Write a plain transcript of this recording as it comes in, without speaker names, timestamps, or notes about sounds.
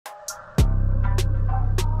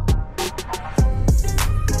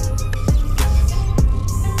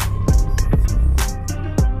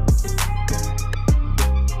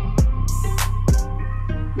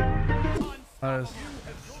Nice.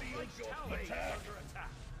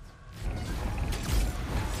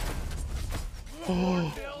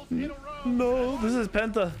 Oh no, this is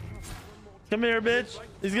Penta. Come here, bitch.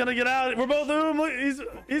 He's gonna get out. We're both Look,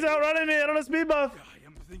 he's outrunning me. I don't have speed buff.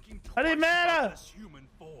 I need mana.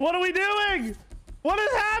 What are we doing? What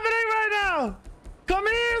is happening right now? Come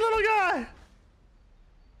here, little guy.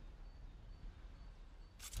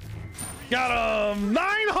 Got him.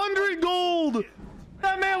 900 gold.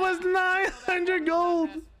 That man was 900 gold.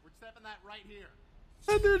 We're stepping that right here.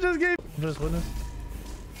 That dude just gave. Just witness.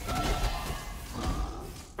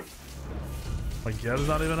 My Ged is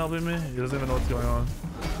not even helping me. He doesn't even know what's going on.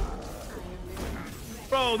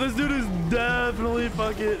 Bro, this dude is definitely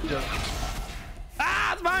fucking. Yeah.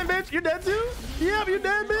 Ah, it's mine, bitch. You're dead too? Yep, you're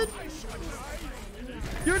dead, bitch.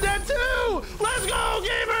 You're dead too. Let's go,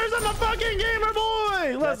 gamers. I'm a fucking gamer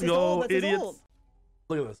boy. Let's go, idiots.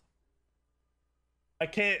 Look at this. I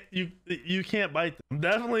can't. You can't bite them. I'm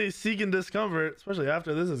definitely seeking discomfort, especially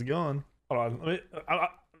after this is gone. Hold on. Let me. I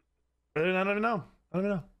don't even know. I don't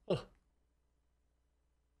even know.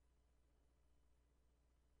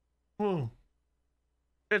 Ugh.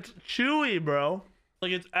 It's chewy, bro.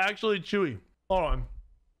 Like, it's actually chewy. Hold on.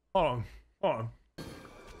 Hold on. Hold on.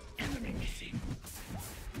 Enemy missing.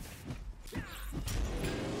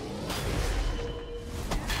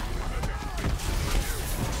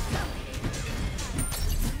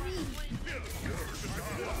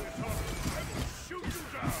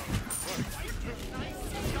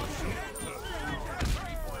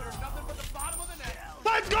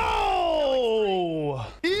 Let's go!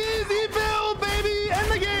 Easy build, baby!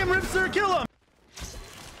 End the game, Ripster. Kill him!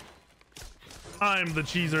 I'm the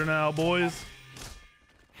cheeser now, boys.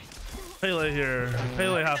 Pele here.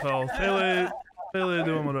 Pele half health. Pele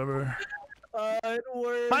doing whatever.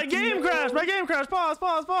 My game crashed! My game crashed! Pause,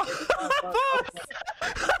 pause, pause! Pause!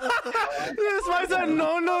 This Smite said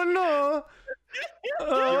no, no, no!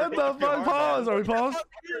 What the fuck? Pause! Are we paused?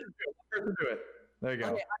 There you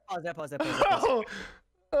go. Okay, I paused that.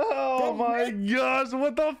 Oh my gosh,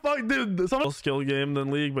 what the fuck, dude? Some skill game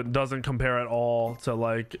than League, but doesn't compare at all to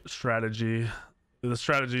like strategy. The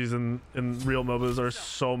strategies in real MOBAs are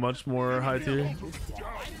so much more high tier.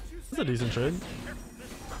 That's a decent trade.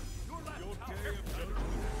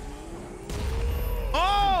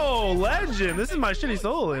 Oh, legend! This is my shitty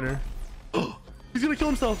solo laner. He's gonna kill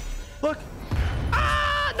himself. Look.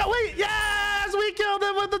 Ah, no, wait. Yes, we killed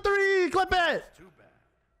him with the 3. Clip it.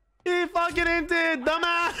 He fucking hinted,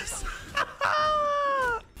 dumbass.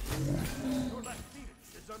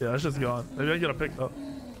 Yeah, it's just gone. Maybe I get a pick up.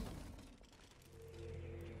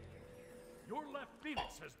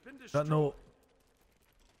 Got no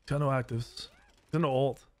actives. Got no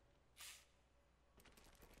ult.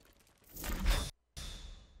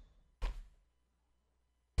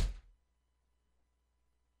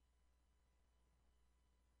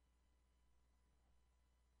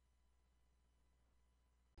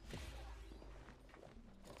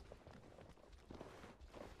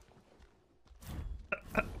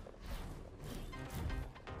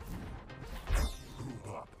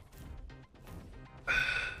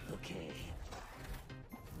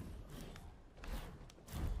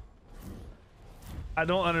 I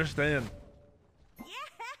don't understand. Yeah.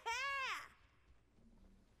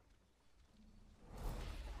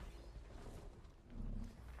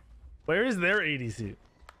 Where is their ADC?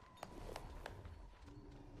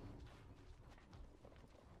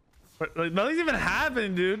 Like, nothing's even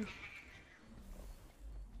happening, dude.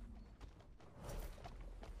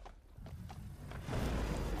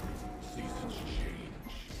 Seasons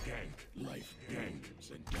change. Gank, life gank,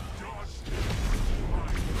 and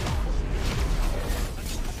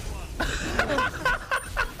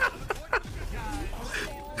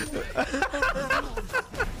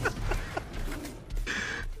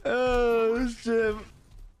Oh shit.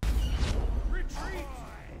 retreat.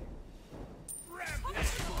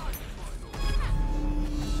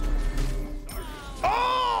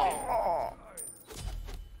 Oh!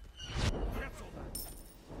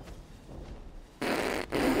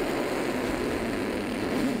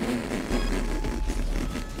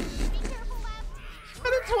 I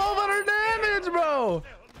did 1200 damage, bro.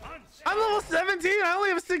 I'm level 17. I only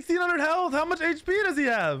have 1600 health. How much HP does he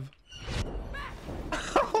have?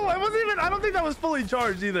 Oh, I don't think that was fully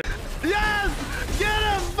charged either. Yes! Get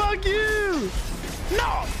him! Fuck you!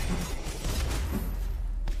 No!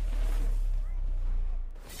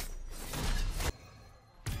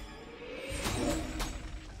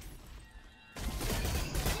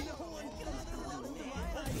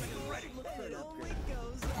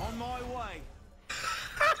 On my way.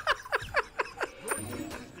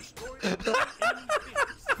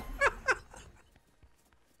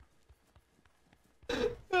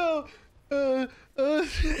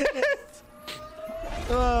 shit!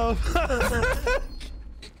 Oh,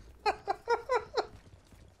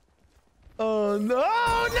 oh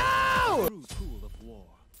no, no! Pool of war.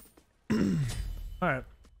 All right,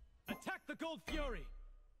 Attack the Gold Fury.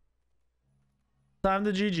 time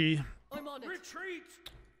to GG. I'm on it. Retreat.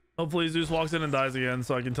 Hopefully Zeus walks in and dies again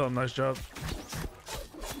so I can tell him nice job.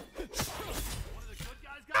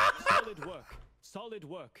 Solid work. Solid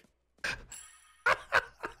work.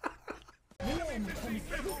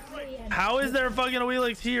 How is there fucking a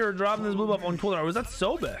Wheelix here dropping this blue buff on cooldown? Or was that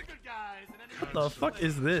Sobek? What the fuck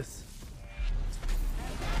is this?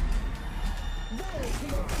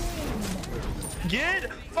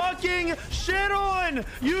 Get fucking shit on,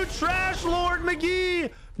 you trash lord McGee,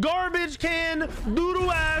 garbage can,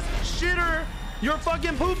 doodoo ass shitter. You're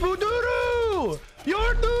fucking poo poo doodoo.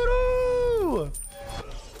 You're doodoo.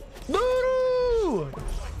 Doodoo.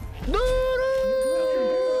 Doodoo.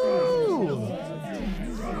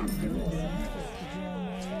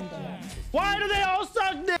 Why do they all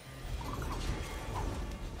suck dick?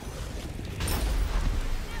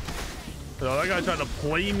 Oh, that guy tried to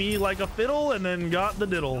play me like a fiddle and then got the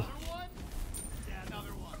diddle.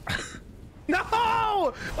 No!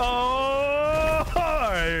 Oh! Oh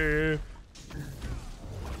my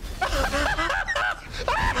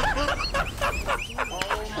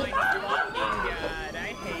fucking god,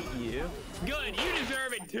 I hate you. Good, you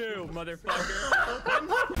deserve it too, motherfucker.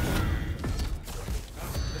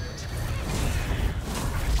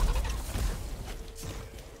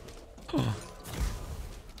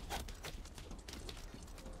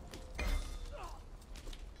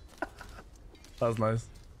 That was nice.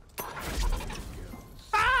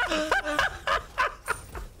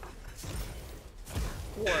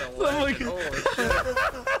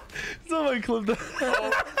 Somebody clipped that.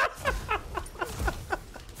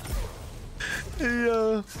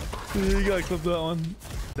 You gotta clip that one.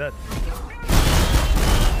 Dead.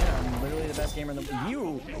 I'm literally the best gamer in the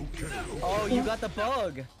you. Oh, you got the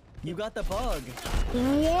bug. You got the bug.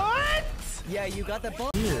 What? Yeah, you got the bug.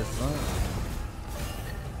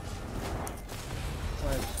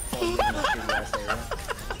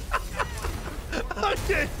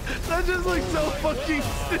 Okay, that just looks so fucking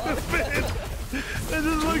stupid. That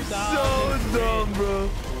just looks so dumb, bro.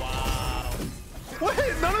 Wow.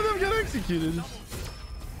 Wait, none of them get executed.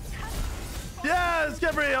 Yes,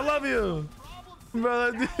 Kepri, I love you.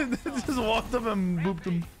 Bro, that dude just walked up and booped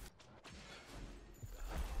him.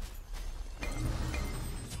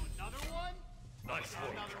 Another one? Nice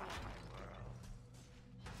work.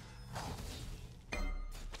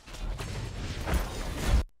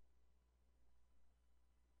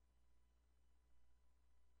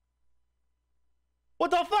 What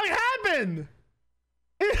the fuck happened?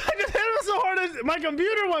 I just hit him so hard that my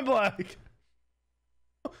computer went black.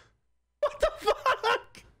 What the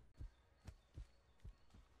fuck?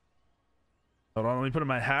 Hold on, let me put in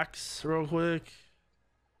my hacks real quick.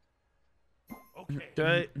 Okay.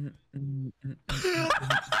 Okay.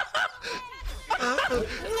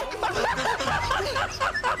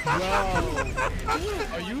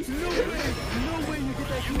 Are you serious? No way you get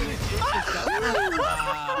that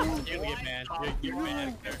You're gonna get banned. You're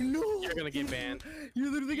banned, sir. No. You're gonna get banned.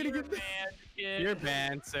 You're literally gonna get banned. You're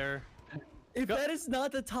banned, sir. If that is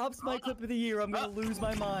not the top Smite clip of the year, I'm gonna lose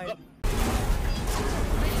my mind.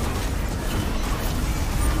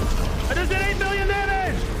 I just did 8 billion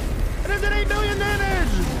damage! I just did 8 billion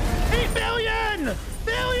damage! 8 billion!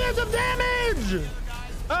 Billions of damage!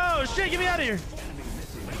 Oh shit, get me out of here!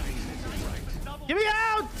 Get me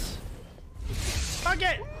out! Fuck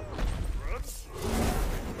it!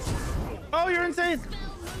 Oh, you're insane!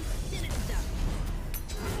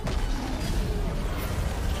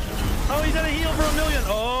 Oh, he's at a heal for 1 million.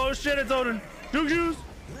 Oh shit, it's Odin. Juke juice!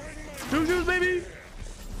 Juke juice, baby!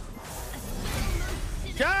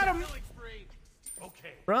 Got him!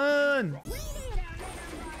 Okay. Run!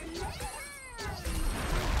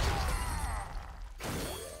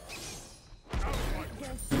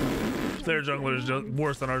 Their jungler is just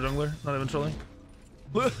worse than our jungler. Not even trolling.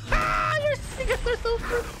 Ah, your singers are so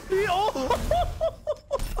pretty. Oh.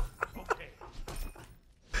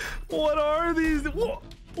 What are these? Whoa.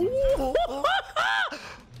 No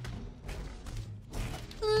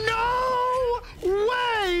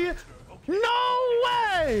way! No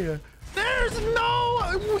way! There's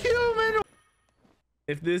no human.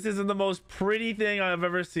 If this isn't the most pretty thing I've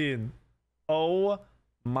ever seen, oh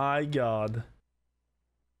my god.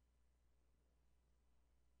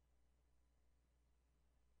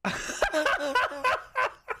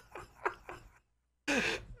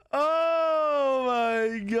 Oh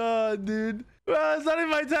my god, dude. Bro, it's not even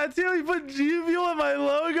my tattoo. You put G Fuel in my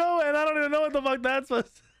logo, and I don't even know what the fuck that's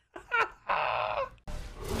supposed to.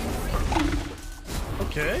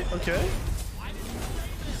 Okay, okay.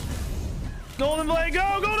 Golden Blade,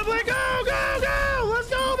 go! Golden Blade, go! Go! Go! Let's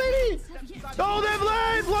go, baby! Golden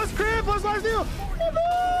Blade plus crit plus life steal.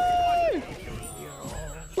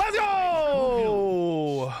 Let's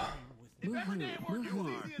go! Look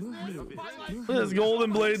at this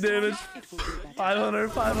Golden Blade damage.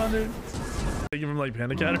 500, 500. Take it from like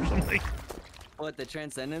Panda Cat or something. What, the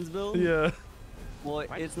Transcendence build? Yeah. Well,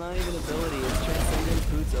 it's not even ability. It's Transcendence,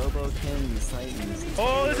 Boots, Oboe, Kins, Titans.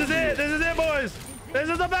 Oh, this is it. This is it, boys. This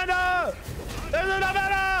is the bender. This is the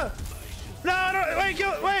bender. No, no, wait,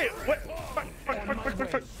 kill. Wait. Fuck.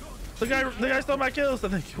 The guy stole my kills, I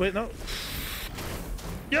think. Wait, no.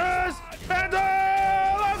 Yes, bender.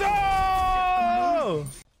 Let's go.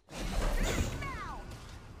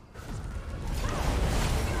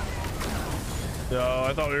 Yo,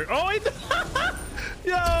 I thought we were. Oh, wait.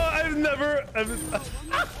 Yo, I've never.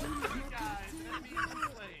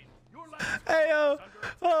 Hey, yo.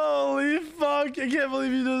 Holy fuck. I can't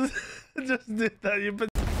believe you just did that. You put.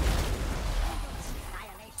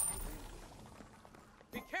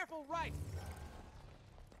 Be careful, right?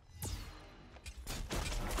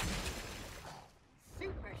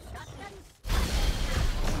 Super shotgun.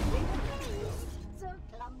 So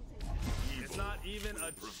clumsy. It's not even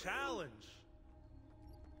a challenge.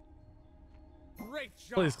 Great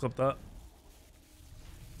job. Please clip that.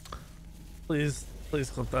 Please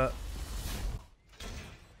clip that.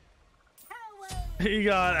 He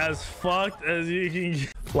got as fucked as you can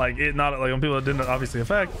get. Like it, not like when people that didn't obviously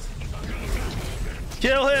affect.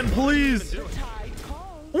 Kill him, please.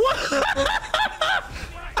 What?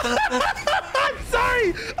 I'm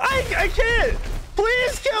sorry. I can't.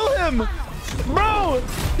 Please kill him, bro.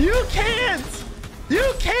 You can't.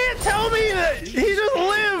 You can't tell me that he just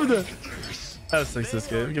lived. That's 6 this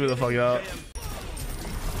game. Give me the fuck out.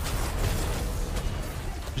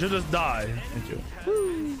 You should just die. Thank you.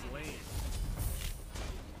 Woo.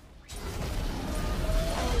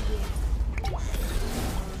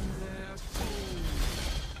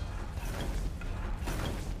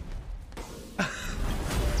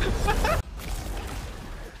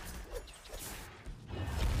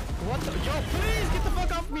 What the? Yo, please get the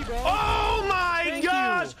fuck off me, bro. Oh my Thank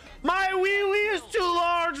gosh! you. My wee is too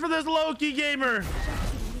large for this Loki gamer.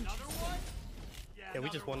 Yeah, we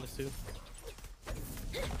just won this too.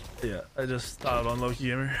 Yeah, I just thought on Loki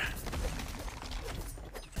gamer.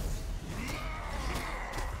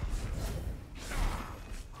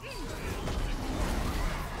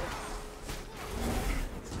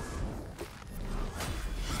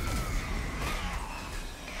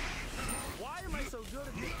 Why am I so good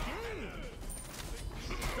at this game?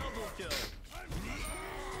 Double kill.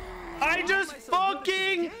 I just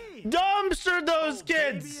fucking dumpstered those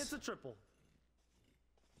Maybe it's kids. a triple.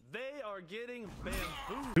 They are getting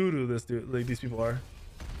bamboo. Doo-doo this dude, like these people are.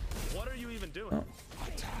 What are you even doing?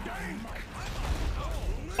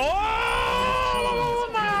 Oh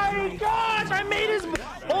my gosh! I made his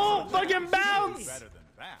whole fucking bounce.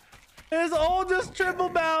 His whole just triple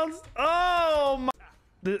bounce. Oh my!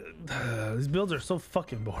 These builds are so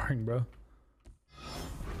fucking boring, bro.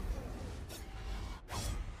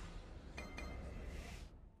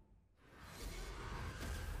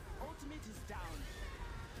 Ultimate is down.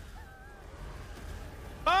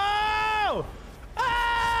 Oh!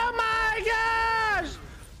 Oh my gosh!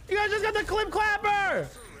 You guys just got the clip clapper!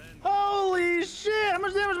 Holy shit! How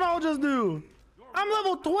much damage did I all just do? I'm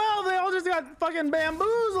level 12. They all just got fucking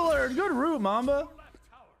bamboozled. Good root, Mamba.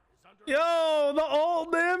 Yo, the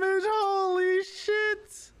ult damage. Holy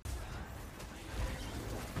shit!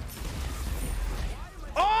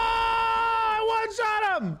 Oh! I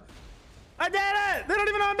one-shot him! I did it! They don't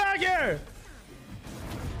even know I'm back here.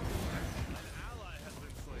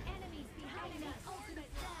 Enemies behind us.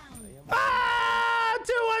 Ultimate down. Ah!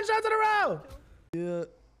 2 one-shots in a row. Yeah.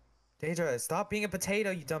 Daedra, stop being a potato,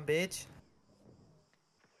 you dumb bitch.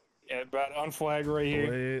 Yeah, but on flag right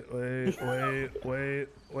here. Wait.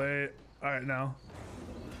 All right, now.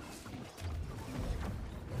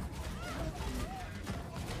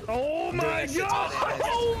 Oh my god!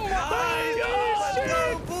 Oh my god! Let's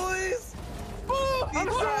go, boys! I'm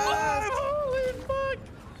alive! Holy fuck!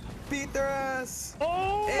 Beat their ass!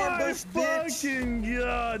 Oh Ambush, my bitch. fucking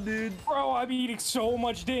god, dude! Bro, I'm eating so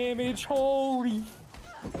much damage. Holy.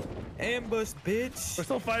 Ambush, bitch! We're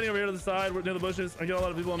still fighting over here to the side. We're near the bushes. I got a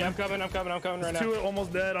lot of people on me. Yeah, I'm coming right now. 2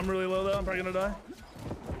 almost dead. I'm really low though. I'm probably gonna die.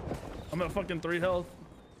 I'm at fucking 3 health.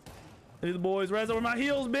 I need the boys. Res over my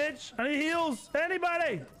heals, bitch. I need heals.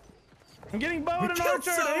 Anybody? I'm getting bowed and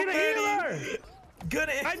archer. I need a healer. Good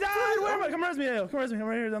I answer. died. Where am I? Come res me, Ayo. Come res me. I'm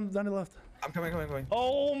right here. Down to the left. I'm coming.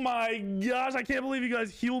 Oh my gosh! I can't believe you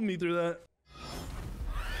guys healed me through that.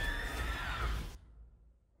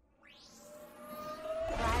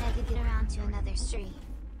 Glad I could get around to another stream.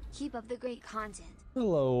 Keep up the great content.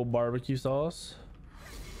 Hello, barbecue sauce.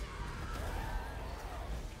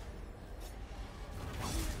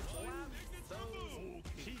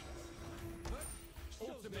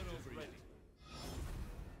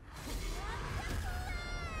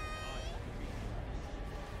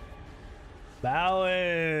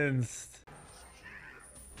 Balanced.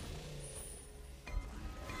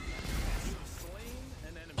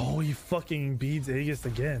 Oh, he fucking beats Aegis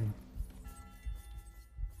again.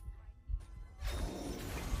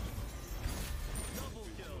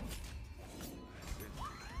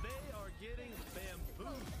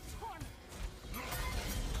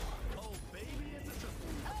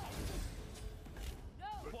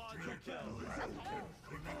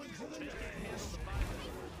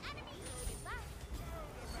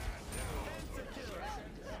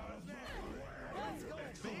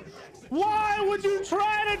 Why would you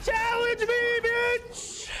try to challenge me,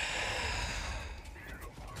 bitch?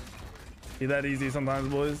 Be that easy sometimes,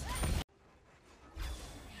 boys.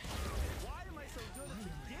 Why am I so good at the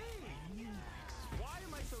game? Why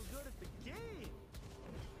am I so good at the game?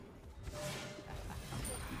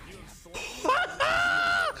 You have slain.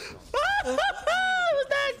 Who's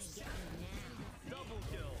next? Double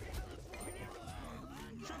kill.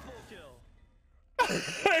 Triple kill.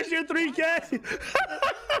 There's your 3K.